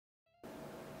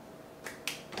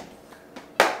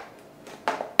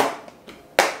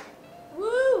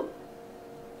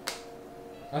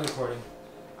I'm recording.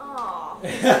 Oh.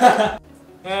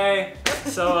 Hey,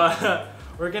 so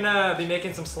we're gonna be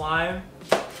making some slime.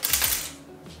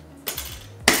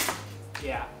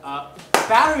 Yeah,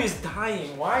 battery's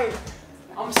dying. Why?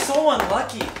 I'm so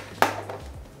unlucky.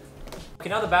 Okay,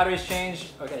 now the battery's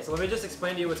changed. Okay, so let me just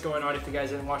explain to you what's going on if you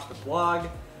guys didn't watch the vlog.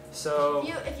 So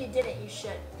If you didn't, you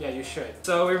should. yeah, you should.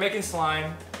 So we're making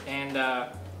slime, and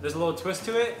there's a little twist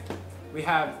to it. We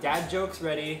have dad jokes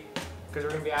ready because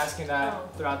we're gonna be asking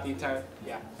that throughout the entire.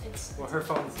 Yeah. Well, her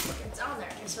phone's looking. It's on there.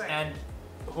 I swear. And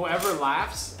whoever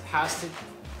laughs has to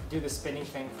do the spinning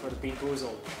thing for the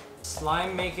Beanboozled.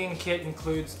 Slime making kit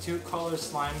includes 2 color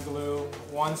slime glue,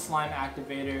 1 slime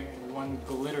activator, and 1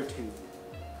 glitter tube.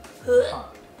 Huh.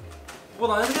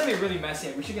 Hold on, this is gonna be really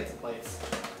messy. We should get some plates.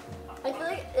 I feel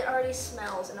like it already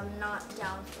smells, and I'm not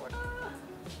down for it.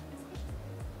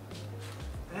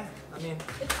 I mean,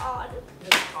 It's odd.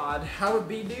 it's odd. How would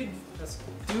be, dude? Let's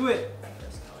do it.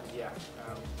 Yeah,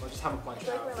 we'll just have a bunch I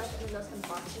feel like we're of like in those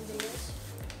unboxing videos.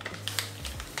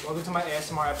 Welcome to my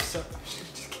ASMR episode.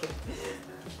 Just kidding.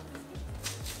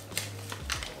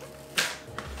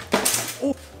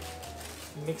 Oh.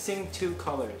 Mixing 2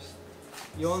 colors.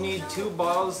 You'll need 2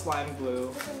 bottles of slime glue.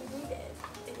 It doesn't read it.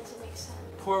 It doesn't make sense.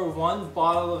 Pour 1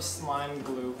 bottle of slime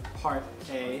glue, part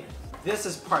A. This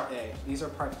is part A. These are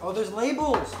part. Oh, there's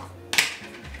labels.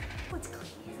 Oh, it's clear.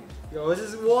 Yo, this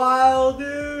is wild,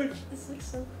 dude. This looks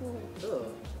so cool.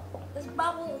 Ugh. This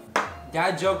bubble.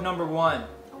 Dad joke number 1.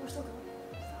 Oh, we're still going.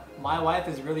 My wife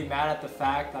is really mad at the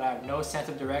fact that I have no sense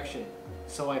of direction,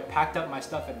 so I packed up my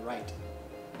stuff and write.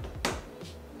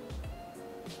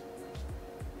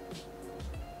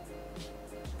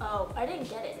 Oh, I didn't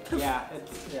get it. Yeah,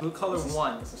 it's blue color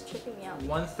 1. This is tripping me out.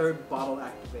 1/3 bottle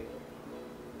activator.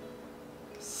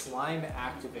 Slime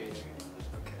activator.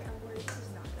 Okay. I'm worried this is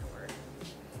not gonna work.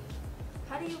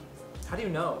 How do you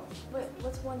know? Wait,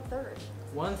 what's 1/3?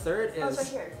 1/3 Oh, it's right is.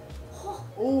 here. Oh,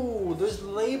 Oh, there's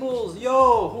labels.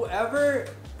 Yo, whoever.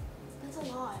 that's a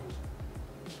lot.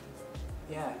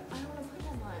 Yeah, I don't want to put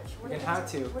that much. You're gonna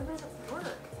have to. What if it doesn't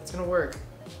work? it's gonna work.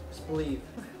 Just believe.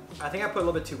 I think I put a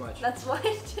little bit too much. That's why I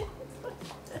didn't put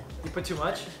it. You put too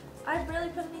much? I barely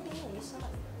put anything in. You saw it.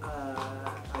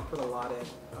 I put a lot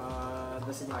in.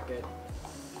 This is not good.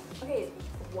 Okay,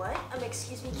 what?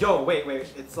 Excuse me. Yo, wait.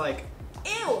 It's like,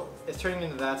 Ew! it's turning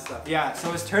into that stuff. Yeah,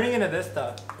 so it's turning into this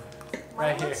stuff. Mine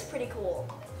Right here. looks pretty cool.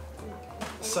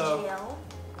 So- NGL.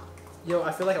 Yo,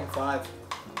 I feel like I'm 5.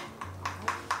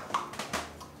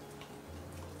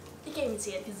 You can't even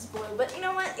see it because it's blue, but you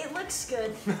know what? It looks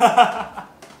good.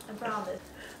 I promise.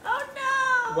 Oh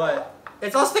no! What?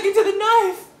 It's all sticking to the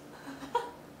knife!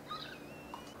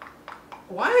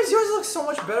 Why does yours look so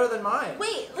much better than mine?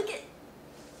 Wait, look at.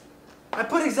 I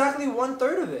put exactly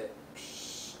 1/3 of it.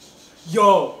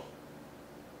 Yo!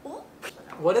 Oh.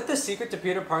 What if the secret to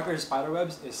Peter Parker's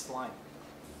spiderwebs is slime?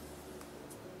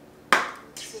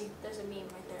 See, there's a meme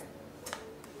right there.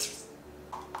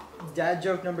 Dad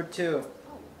joke number 2.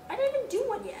 Oh, I didn't even do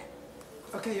one yet.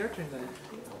 Okay, your turn then.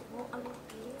 Well,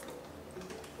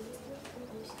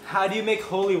 How do you make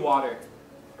holy water?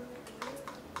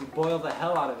 You boil the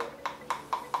hell out of it.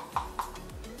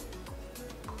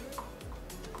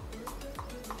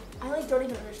 I like don't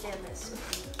even understand this.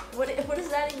 What is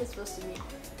that even supposed to mean?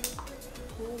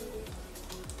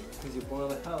 Because you boil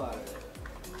the hell out of it.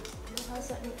 How does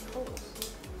that make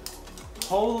holes?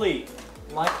 Holy.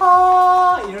 Like,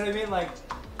 ah! You know what I mean? Like,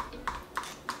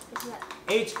 Isn't that?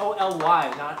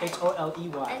 H-O-L-Y, not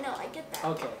H-O-L-E-Y. I know, I get that.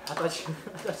 Okay, I thought you.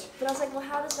 But I was like, well,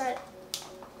 how does that?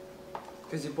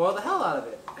 Because you boil the hell out of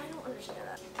it. I don't understand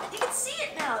that. You can see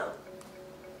it now.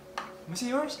 Let me see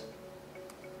yours.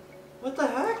 What the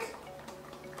heck?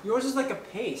 Yours is like a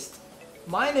paste.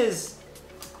 Mine is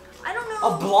I don't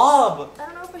know. a blob. I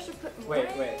don't know if I should put Wait,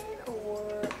 mine wait.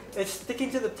 or. It's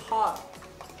sticking to the top.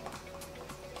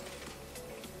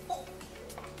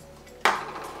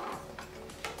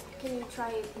 Can you try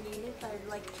using it? Or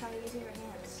like try using your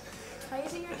hands? Try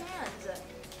using your hands.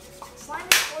 Slime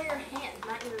is for your hand,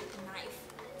 not your knife.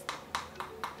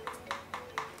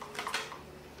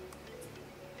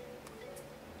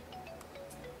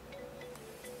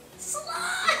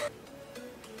 Slime!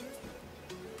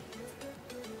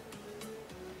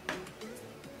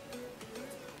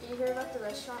 Did you hear about the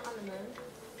restaurant on the moon?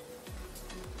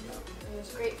 No.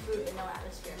 There's great food but no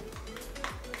atmosphere.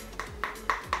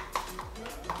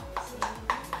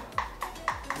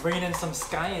 Bringing in some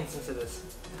science into this.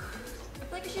 I feel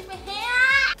like I should my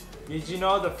hand! Did you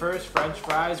know the first French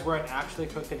fries weren't actually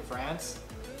cooked in France?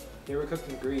 They were cooked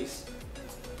in Greece.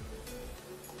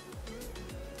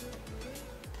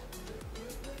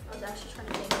 I was actually trying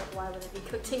to think, like, why would it be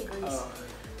cooked in Greece? Oh.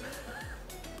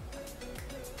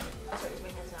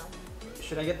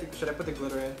 Should I put the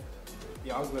glitter in?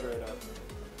 Yeah, I'll glitter it up.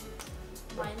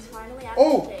 Mine's finally out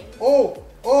Oh! of the thing. Oh!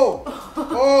 Oh!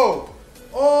 Oh!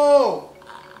 Oh!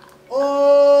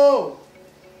 Oh!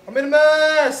 I'm in a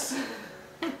mess!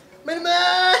 I'm in a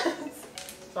mess!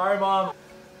 Sorry, Mom.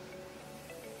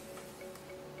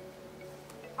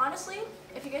 Honestly,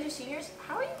 if you guys are seniors,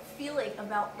 how are you feeling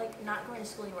about like not going to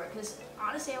school anymore? Because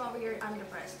honestly, I'm over here, I'm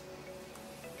depressed.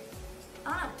 I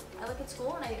don't know. I look at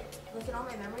school and I look at all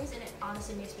my memories, and it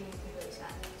honestly makes me really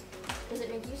sad. Does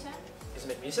it make you sad? Does it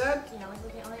make me sad? You know, like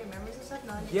looking at all your memories and stuff,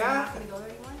 knowing that Yeah. you're not going to go there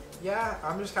anymore? Yeah,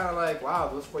 I'm just kind of like, wow,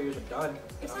 those 4 years are done.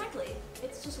 Exactly.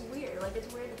 It's just weird. Like,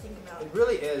 it's weird to think about. It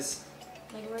really is.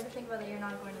 Like, weird to think about that you're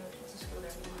not going to school there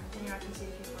anymore, and you're not going to see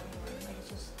the people anymore. Like, it's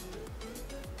just,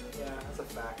 Yeah, that's a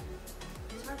fact.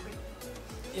 it's heartbreaking.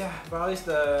 Yeah, but at least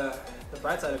the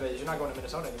bright side of it is you're not going to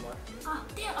Minnesota anymore. Oh,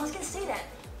 damn, I was going to say that.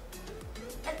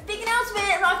 A big announcement!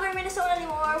 I'm not going to Minnesota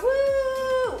anymore!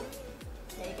 Woo!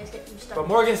 Yeah, you guys get you stuck. But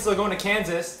Morgan's still going to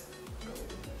Kansas.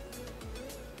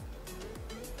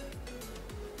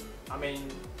 I mean,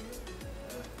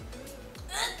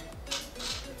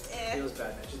 feels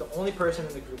bad, man. She's the only person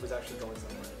in the group who's actually going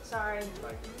somewhere. Sorry.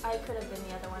 Like, I could have been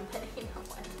the other one, but you know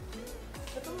what?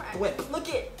 Look at my wait. Look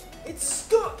it! It's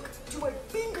stuck to my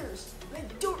fingers, and I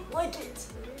don't like it.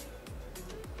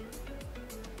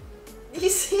 You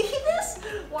see this?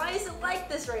 Why is it like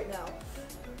this right now?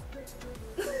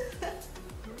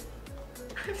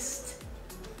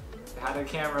 had a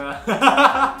camera.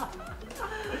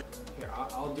 Here,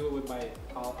 I'll do it with my.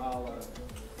 Oh,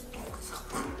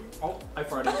 I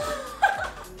farted.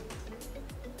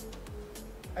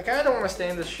 I kind of don't want to stay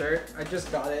in this shirt. I just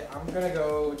got it. I'm gonna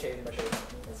go change my shirt.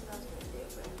 That's what I was gonna do,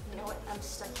 but you know what? I'm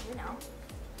stuck here now.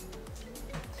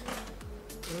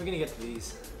 When are we gonna get to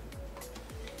these?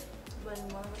 When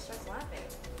one of us starts laughing.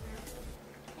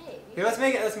 Hey. Okay, let's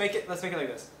make it like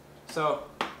this. So,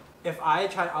 if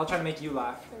I'll try to make you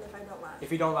laugh. And if I don't laugh. If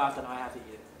you don't laugh, then I have to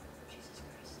eat it. Jesus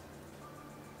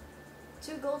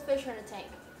Christ. 2 goldfish are in a tank.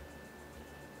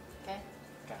 Okay.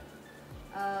 Okay.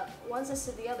 One says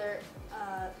to the other,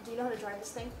 do you know how to drive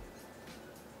this thing?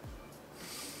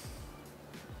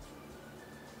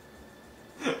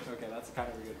 Okay, that's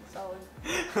kind of good. Solid.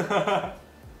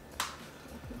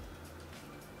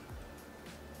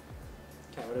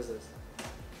 Okay, what is this?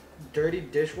 Dirty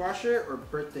dishwasher or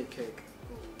birthday cake?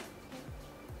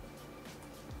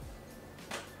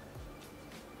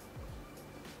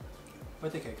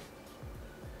 Birthday cake.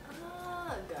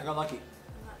 Good. I got lucky.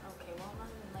 I'm not, okay, well, I'm not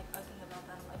even like ugging about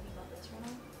that. I'm ugging about this right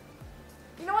now.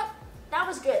 You know what? That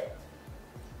was good.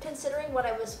 Considering what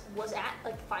I was at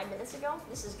like 5 minutes ago,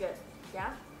 this is good.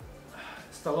 Yeah?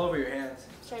 It's all over your hands.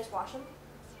 Should I just wash them?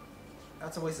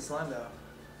 That's a waste of slime though.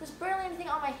 There's barely anything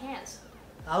on my hands.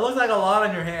 That looks like a lot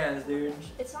on your hands, dude.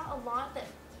 It's not a lot that...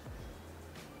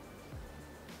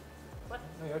 What?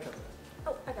 No, your turn.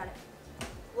 Oh, I got it.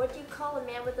 What do you call a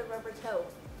man with a rubber toe?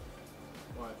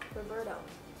 What? Roberto.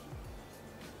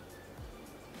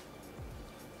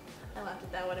 I laughed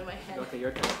at that one in my head. Okay, your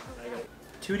turn. I got it.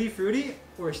 Tutti Frutti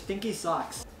or Stinky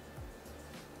Socks?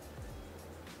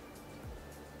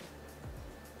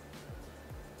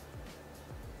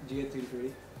 Did you get Tutti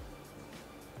Frutti?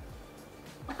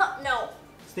 No.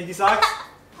 Stinky Socks?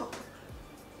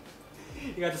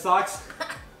 You got the socks?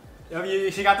 Yep,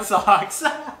 she got the socks.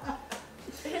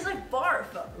 It's like barf.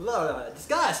 Look,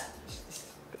 disgust.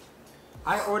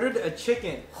 I ordered a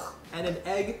chicken and an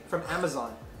egg from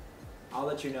Amazon. I'll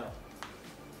let you know.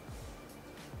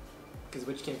 Because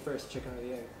which came first, chicken or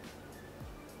the egg?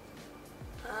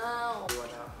 Oh. You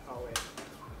want to? Oh, wait.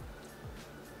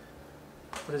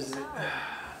 What is it? Oh.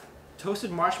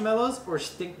 Toasted marshmallows or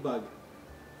stink bug?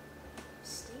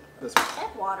 Stink. This one.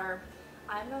 Head water.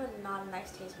 I know not a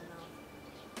nice taste in my mouth.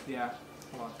 Yeah.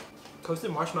 Hold on.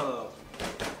 Toasted marshmallow.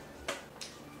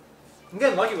 I'm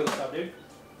getting lucky with this stuff, dude.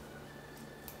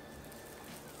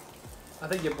 I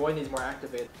think your boy needs more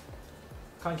activated.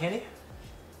 Cotton candy?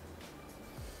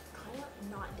 Kind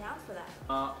of not down for that.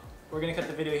 We're gonna cut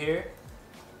the video here.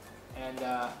 And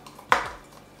if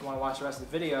you want to watch the rest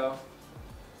of the video, you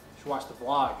should watch the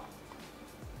vlog.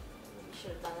 You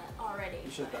should have done that already.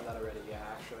 You should have done that already, yeah,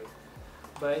 actually.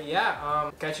 But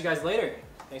yeah, catch you guys later.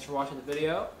 Thanks for watching the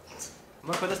video. I'm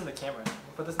gonna put this in the camera. I'm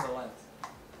gonna put this in the lens.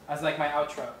 As like my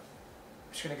outro.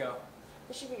 I'm just gonna go.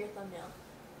 This should be your thumbnail.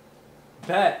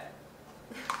 Bet.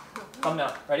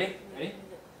 Thumbnail. Ready? Ready?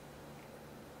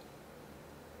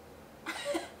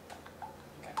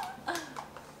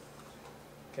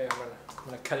 Okay, I'm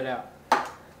gonna cut it out.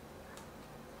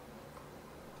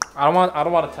 I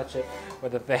don't want to touch it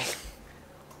with the thing.